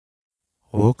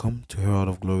Welcome to Herald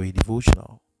of Glory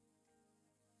Devotional.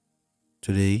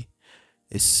 Today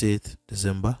is 6th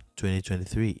December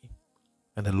 2023,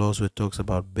 and the Lord's Word talks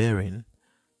about bearing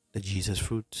the Jesus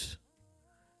fruit.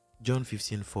 John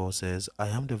 15:4 says, I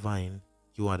am the vine,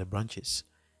 you are the branches.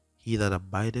 He that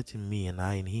abideth in me and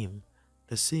I in him,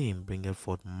 the same bringeth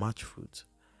forth much fruit.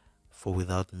 For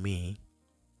without me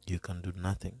you can do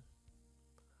nothing.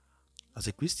 As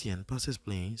a Christian, Pastor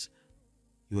explains,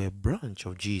 you are a branch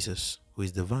of Jesus who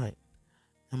is the vine.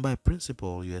 And by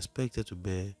principle, you are expected to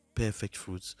bear perfect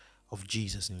fruits of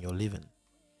Jesus in your living.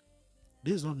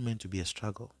 This is not meant to be a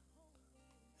struggle.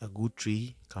 A good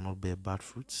tree cannot bear bad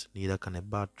fruits, neither can a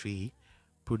bad tree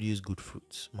produce good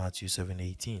fruits. Matthew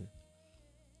 7:18.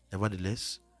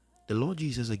 Nevertheless, the Lord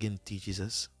Jesus again teaches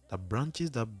us that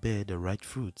branches that bear the right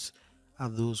fruits are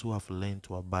those who have learned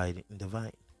to abide in the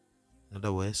vine. In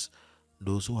other words,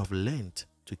 those who have learned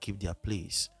to keep their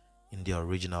place in their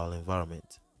original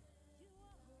environment.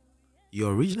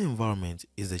 Your original environment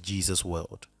is the Jesus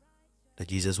world, the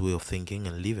Jesus way of thinking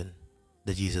and living,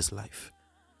 the Jesus life.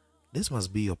 This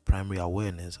must be your primary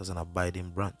awareness as an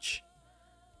abiding branch.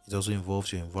 It also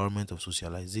involves your environment of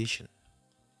socialization.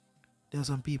 There are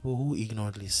some people who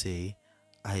ignorantly say,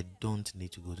 I don't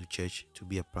need to go to church to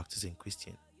be a practicing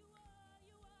Christian.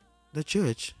 The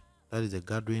church, that is the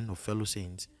gathering of fellow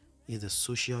saints, is the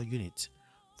social unit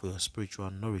for your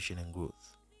spiritual nourishing and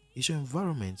growth. It's your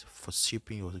environment for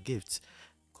shaping your gifts.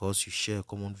 Because you share a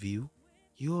common view,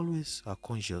 you always are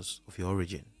conscious of your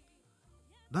origin.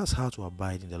 That's how to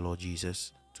abide in the Lord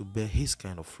Jesus, to bear his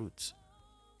kind of fruits.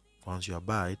 Once you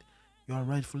abide, you are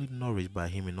rightfully nourished by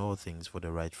him in all things for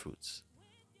the right fruits.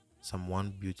 Psalm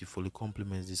 1 beautifully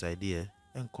complements this idea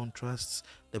and contrasts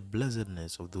the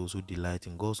blessedness of those who delight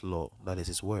in God's law, that is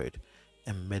his word,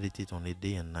 and meditate on it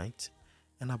day and night,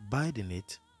 and abide in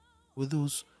it, with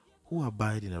those who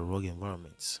abide in a rugged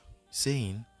environments,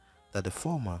 saying that the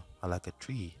former are like a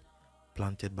tree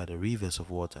planted by the rivers of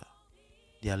water.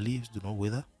 Their leaves do not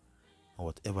wither, and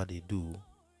whatever they do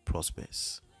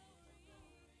prospers.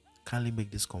 Kindly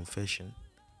make this confession.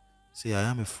 Say, I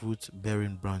am a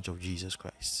fruit-bearing branch of Jesus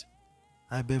Christ.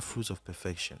 I bear fruits of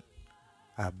perfection.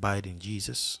 I abide in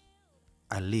Jesus.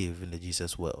 I live in the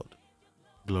Jesus world.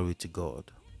 Glory to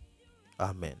God.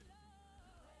 Amen.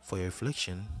 For your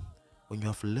reflection, when you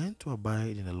have learned to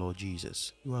abide in the Lord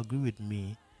Jesus, you agree with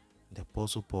me and the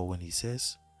Apostle Paul when he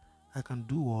says, I can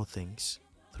do all things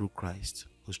through Christ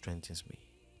who strengthens me.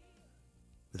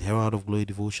 With Herald of Glory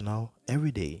Devotional,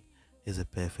 every day is a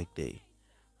perfect day.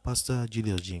 Pastor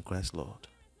Julius G. in Christ Lord,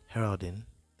 heralding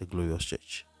the glorious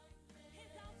church.